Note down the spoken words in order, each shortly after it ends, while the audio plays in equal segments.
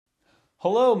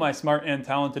Hello, my smart and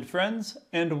talented friends,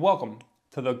 and welcome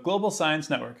to the Global Science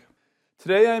Network.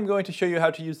 Today I'm going to show you how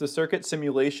to use the circuit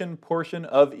simulation portion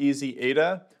of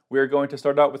EasyEDA. We are going to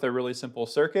start out with a really simple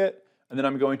circuit, and then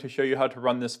I'm going to show you how to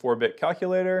run this 4-bit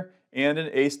calculator and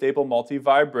an Astable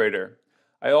Multivibrator.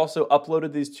 I also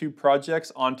uploaded these two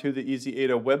projects onto the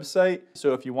EasyEDA website,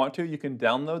 so if you want to, you can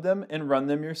download them and run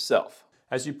them yourself.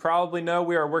 As you probably know,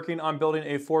 we are working on building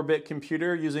a 4-bit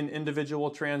computer using individual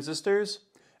transistors.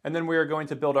 And then we are going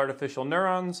to build artificial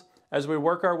neurons as we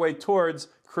work our way towards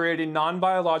creating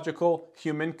non-biological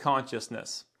human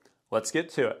consciousness. Let's get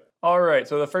to it. Alright,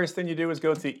 so the first thing you do is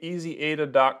go to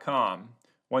EasyEDA.com.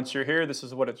 Once you're here, this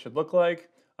is what it should look like.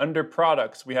 Under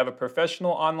products, we have a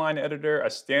professional online editor,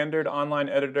 a standard online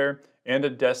editor, and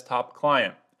a desktop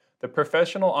client. The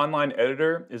professional online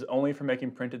editor is only for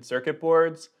making printed circuit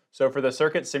boards. So for the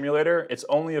circuit simulator, it's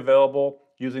only available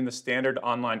using the standard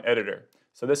online editor.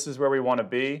 So this is where we want to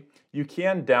be. You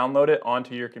can download it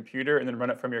onto your computer and then run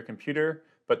it from your computer,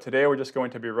 but today we're just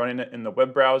going to be running it in the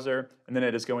web browser, and then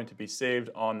it is going to be saved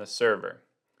on the server.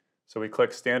 So we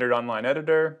click Standard Online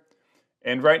Editor,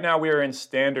 and right now we are in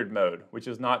standard mode, which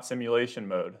is not simulation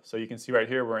mode. So you can see right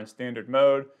here we're in standard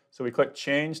mode, so we click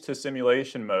Change to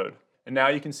Simulation Mode. And now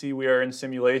you can see we are in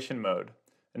simulation mode.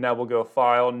 And now we'll go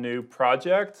File, New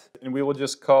Project, and we will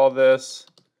just call this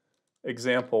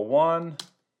Example 1.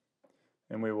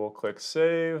 And we will click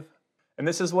Save. And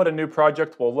this is what a new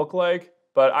project will look like,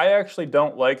 but I actually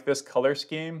don't like this color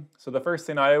scheme. So the first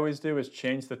thing I always do is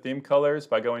change the theme colors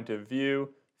by going to View,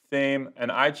 Theme,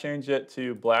 and I change it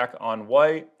to black on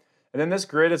white. And then this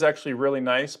grid is actually really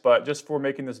nice, but just for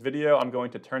making this video, I'm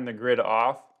going to turn the grid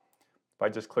off by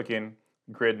just clicking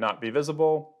Grid Not Be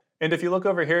Visible. And if you look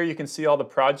over here, you can see all the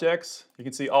projects. You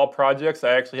can see all projects.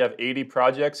 I actually have 80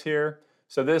 projects here.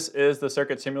 So this is the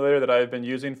circuit simulator that I've been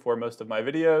using for most of my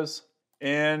videos.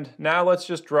 And now let's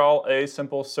just draw a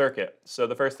simple circuit. So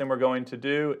the first thing we're going to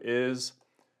do is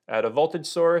add a voltage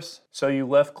source. So you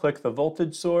left click the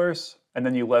voltage source, and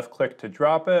then you left click to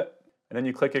drop it, and then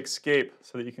you click Escape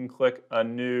so that you can click a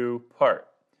new part.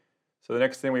 So the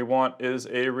next thing we want is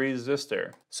a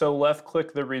resistor. So left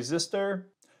click the resistor,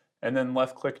 and then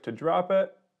left click to drop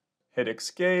it, hit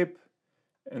Escape,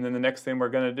 and then the next thing we're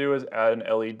going to do is add an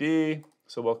LED.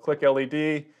 So we'll click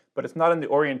LED, but it's not in the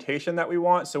orientation that we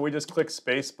want, so we just click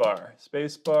spacebar,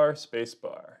 spacebar,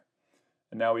 spacebar.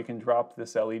 And now we can drop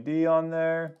this LED on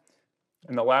there.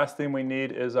 And the last thing we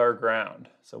need is our ground.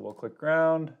 So we'll click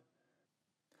ground,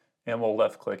 and we'll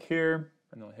left click here,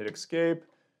 and then hit Escape.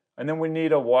 And then we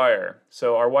need a wire.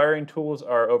 So our wiring tools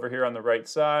are over here on the right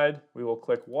side. We will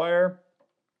click wire,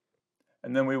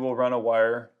 and then we will run a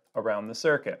wire around the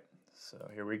circuit. So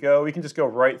here we go. We can just go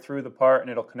right through the part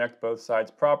and it'll connect both sides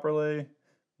properly.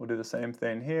 We'll do the same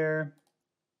thing here.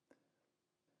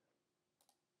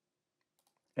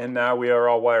 And now we are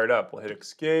all wired up. We'll hit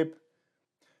Escape.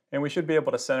 And we should be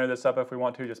able to center this up if we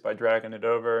want to just by dragging it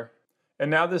over.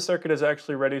 And now this circuit is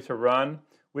actually ready to run.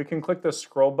 We can click the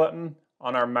scroll button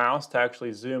on our mouse to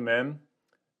actually zoom in.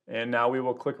 And now we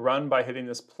will click Run by hitting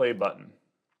this play button.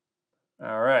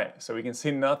 Alright, so we can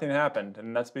see nothing happened,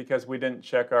 and that's because we didn't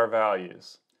check our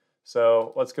values.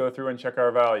 So let's go through and check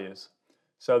our values.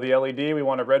 So the LED, we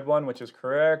want a red one, which is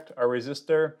correct. Our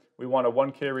resistor, we want a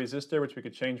 1K resistor, which we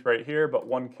could change right here, but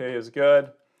 1K is good.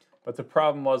 But the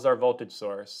problem was our voltage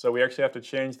source. So we actually have to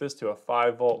change this to a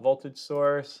 5-volt voltage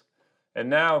source. And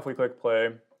now if we click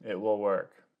play, it will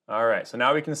work. Alright, so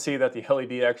now we can see that the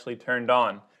LED actually turned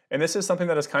on. And this is something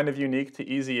that is kind of unique to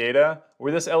EasyEDA,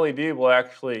 where this LED will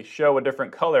actually show a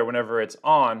different color whenever it's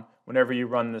on, whenever you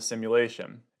run the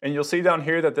simulation. And you'll see down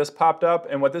here that this popped up,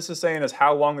 and what this is saying is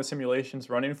how long the simulation's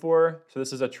running for. So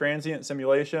this is a transient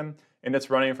simulation, and it's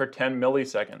running for 10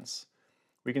 milliseconds.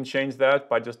 We can change that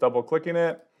by just double clicking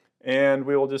it, and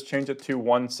we will just change it to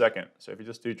 1 second. So if you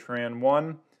just do tran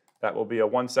 1, that will be a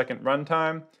 1 second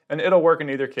runtime, and it'll work in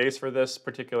either case for this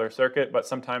particular circuit, but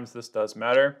sometimes this does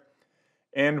matter.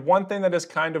 And one thing that is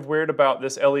kind of weird about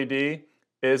this LED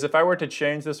is if I were to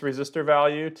change this resistor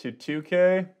value to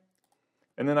 2K,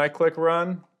 and then I click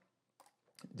run,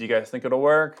 do you guys think it'll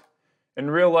work? In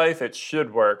real life, it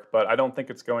should work, but I don't think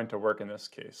it's going to work in this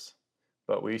case.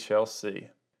 But we shall see.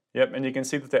 Yep, and you can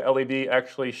see that the LED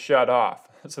actually shut off.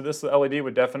 So this LED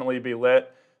would definitely be lit,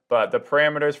 but the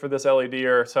parameters for this LED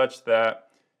are such that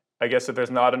I guess if there's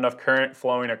not enough current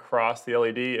flowing across the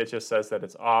LED, it just says that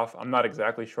it's off. I'm not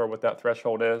exactly sure what that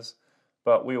threshold is,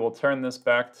 but we will turn this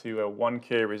back to a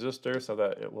 1K resistor so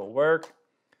that it will work.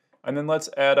 And then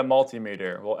let's add a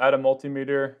multimeter. We'll add a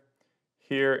multimeter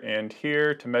here and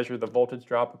here to measure the voltage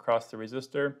drop across the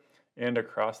resistor and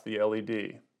across the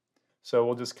LED. So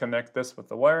we'll just connect this with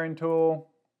the wiring tool,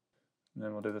 and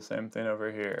then we'll do the same thing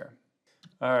over here.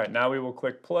 All right, now we will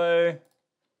click play.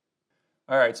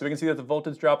 All right, so we can see that the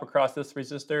voltage drop across this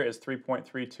resistor is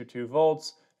 3.322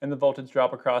 volts, and the voltage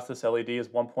drop across this LED is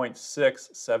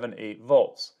 1.678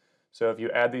 volts. So if you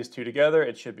add these two together,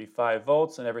 it should be 5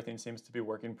 volts, and everything seems to be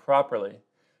working properly.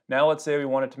 Now let's say we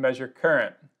wanted to measure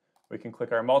current. We can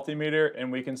click our multimeter,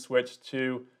 and we can switch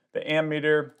to the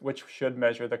ammeter, which should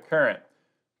measure the current.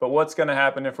 But what's going to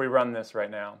happen if we run this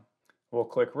right now? We'll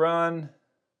click run,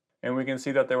 and we can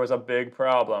see that there was a big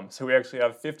problem. So we actually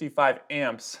have 55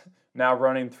 amps now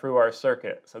running through our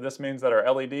circuit. So this means that our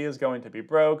LED is going to be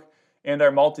broke, and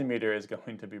our multimeter is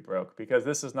going to be broke, because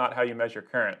this is not how you measure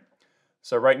current.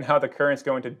 So right now the current's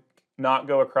going to not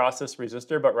go across this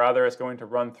resistor, but rather it's going to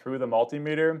run through the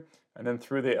multimeter and then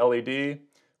through the LED,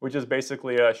 which is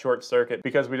basically a short circuit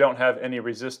because we don't have any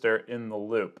resistor in the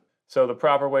loop. So the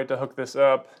proper way to hook this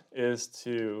up is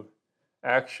to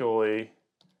actually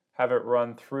have it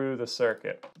run through the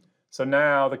circuit. So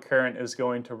now the current is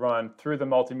going to run through the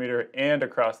multimeter and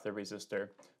across the resistor.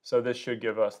 So this should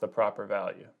give us the proper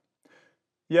value.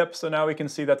 Yep, so now we can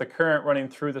see that the current running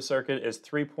through the circuit is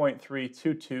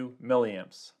 3.322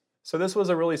 milliamps. So this was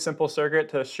a really simple circuit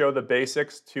to show the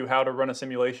basics to how to run a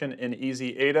simulation in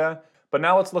EasyEDA, but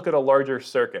now let's look at a larger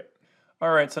circuit.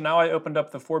 Alright, so now I opened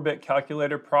up the 4-bit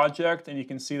calculator project, and you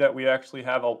can see that we actually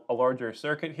have a larger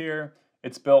circuit here.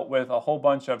 It's built with a whole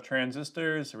bunch of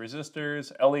transistors,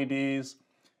 resistors, LEDs,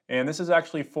 and this is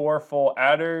actually 4 full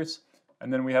adders.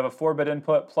 And then we have a 4-bit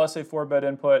input plus a 4-bit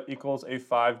input equals a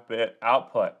 5-bit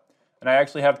output. And I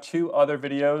actually have 2 other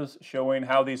videos showing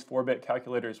how these 4-bit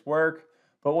calculators work,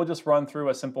 but we'll just run through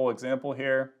a simple example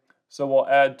here. So we'll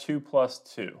add 2 plus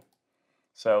 2.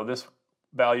 So this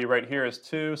value right here is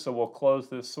 2, so we'll close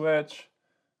this switch.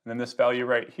 And then this value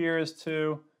right here is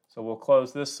 2, so we'll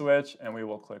close this switch and we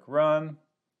will click run.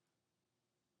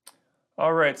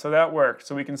 All right, so that worked.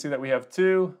 So we can see that we have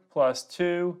 2 plus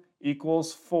 2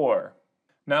 equals 4.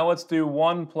 Now let's do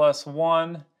 1 plus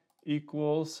 1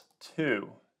 equals 2.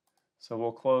 So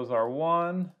we'll close our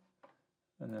 1,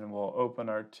 and then we'll open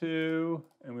our 2,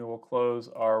 and we will close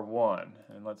our 1.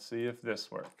 And let's see if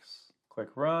this works. Click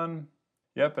run.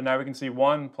 Yep, and now we can see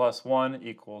 1 plus 1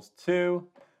 equals 2.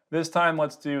 This time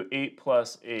let's do 8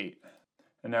 plus 8.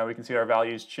 And now we can see our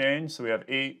values change. So we have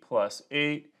 8 plus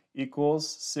 8 equals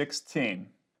 16.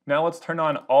 Now let's turn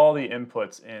on all the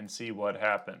inputs and see what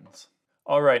happens.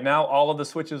 All right, now all of the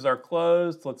switches are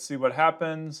closed. Let's see what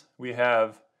happens. We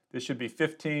have, this should be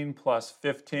 15 plus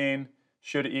 15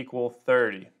 should equal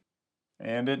 30.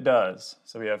 And it does.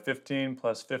 So we have 15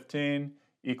 plus 15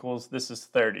 equals, this is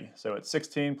 30. So it's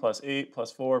 16 plus 8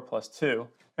 plus 4 plus 2.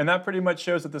 And that pretty much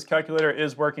shows that this calculator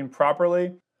is working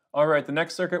properly. All right, the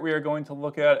next circuit we are going to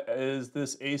look at is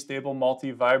this Astable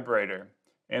Multivibrator.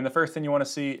 And the first thing you want to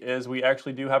see is we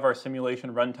actually do have our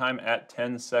simulation runtime at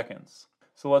 10 seconds.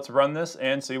 So let's run this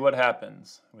and see what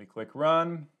happens. We click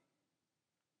run,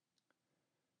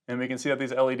 and we can see that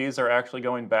these LEDs are actually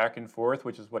going back and forth,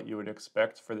 which is what you would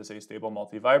expect for this Astable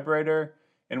Multivibrator.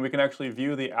 And we can actually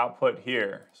view the output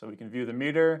here. So we can view the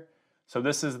meter. So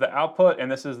this is the output,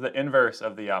 and this is the inverse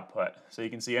of the output. So you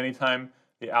can see anytime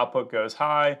the output goes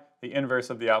high, the inverse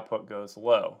of the output goes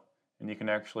low. And you can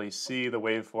actually see the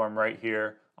waveform right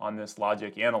here on this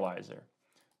logic analyzer.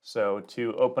 So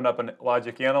to open up a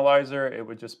logic analyzer, it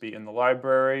would just be in the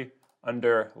library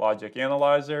under logic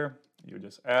analyzer. You would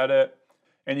just add it.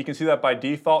 And you can see that by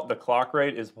default, the clock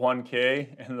rate is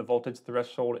 1K and the voltage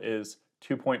threshold is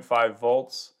 2.5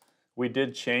 volts. We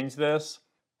did change this.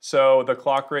 So the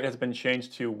clock rate has been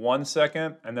changed to 1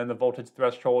 second, and then the voltage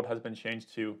threshold has been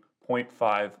changed to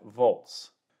 0.5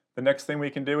 volts. The next thing we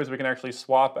can do is we can actually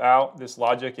swap out this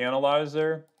logic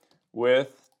analyzer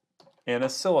with an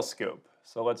oscilloscope.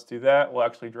 So let's do that. We'll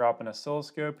actually drop an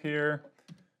oscilloscope here,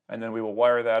 and then we will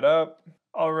wire that up.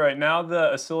 All right, now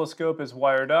the oscilloscope is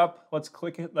wired up. Let's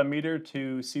click the meter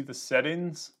to see the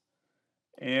settings.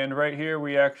 And right here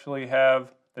we actually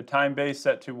have the time base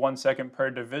set to 1 second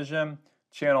per division.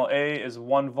 Channel A is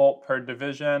 1 volt per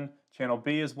division. Channel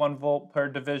B is 1 volt per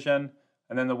division.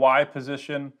 And then the Y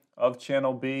position of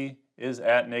channel B is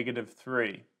at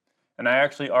 -3. And I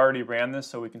actually already ran this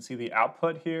so we can see the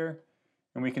output here.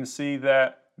 And we can see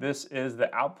that this is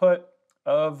the output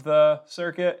of the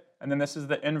circuit, and then this is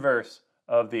the inverse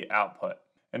of the output.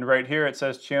 And right here it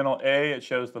says channel A, it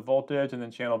shows the voltage, and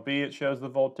then channel B, it shows the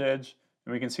voltage.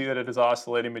 And we can see that it is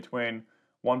oscillating between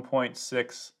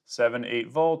 1.678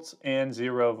 volts and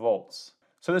 0 volts.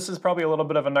 So this is probably a little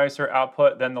bit of a nicer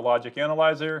output than the logic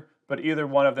analyzer, but either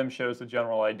one of them shows the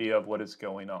general idea of what is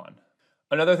going on.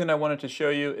 Another thing I wanted to show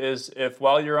you is if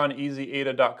while you're on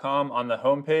EasyEDA.com on the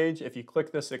home page, if you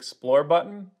click this Explore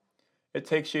button, it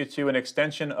takes you to an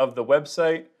extension of the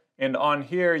website, and on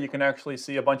here you can actually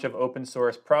see a bunch of open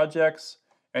source projects.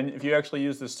 And if you actually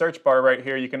use the search bar right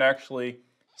here, you can actually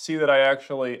see that I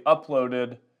actually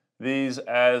uploaded these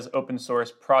as open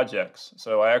source projects.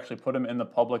 So I actually put them in the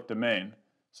public domain.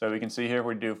 So we can see here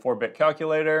we do 4-bit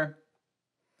calculator.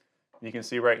 You can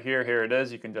see right here, here it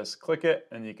is. You can just click it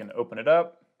and you can open it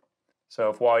up.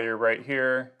 So if while you're right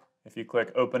here, if you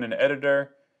click open in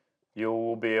editor, you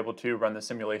will be able to run the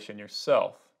simulation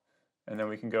yourself. And then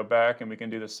we can go back and we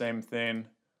can do the same thing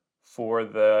for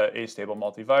the Astable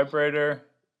Multivibrator.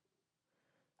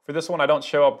 For this one, I don't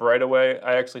show up right away.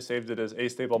 I actually saved it as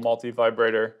Astable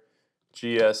Multivibrator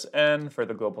GSN for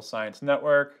the Global Science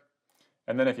Network.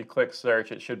 And then if you click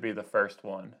search, it should be the first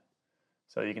one.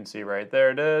 So you can see right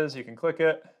there it is. You can click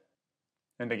it.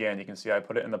 And again, you can see I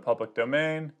put it in the public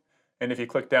domain. And if you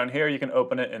click down here, you can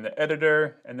open it in the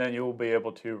editor, and then you will be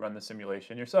able to run the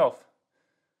simulation yourself.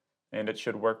 And it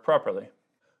should work properly.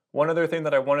 One other thing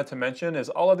that I wanted to mention is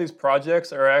all of these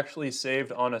projects are actually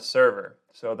saved on a server.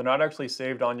 So they're not actually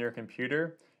saved on your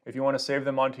computer. If you want to save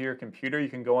them onto your computer, you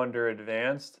can go under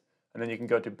Advanced, and then you can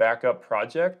go to Backup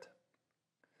Project.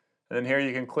 And then here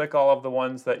you can click all of the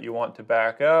ones that you want to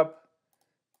back up,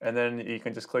 and then you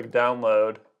can just click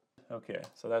Download. Okay,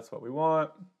 so that's what we want.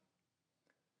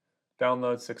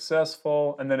 Download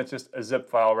successful, and then it's just a zip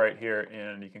file right here,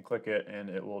 and you can click it and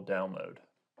it will download.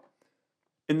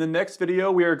 In the next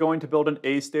video, we are going to build an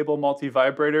Astable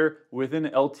Multivibrator within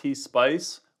LT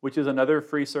Spice, which is another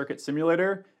free circuit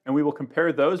simulator, and we will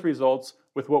compare those results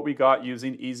with what we got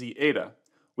using EasyEDA.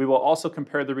 We will also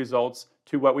compare the results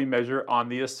to what we measure on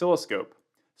the oscilloscope.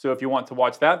 So if you want to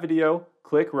watch that video,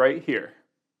 click right here.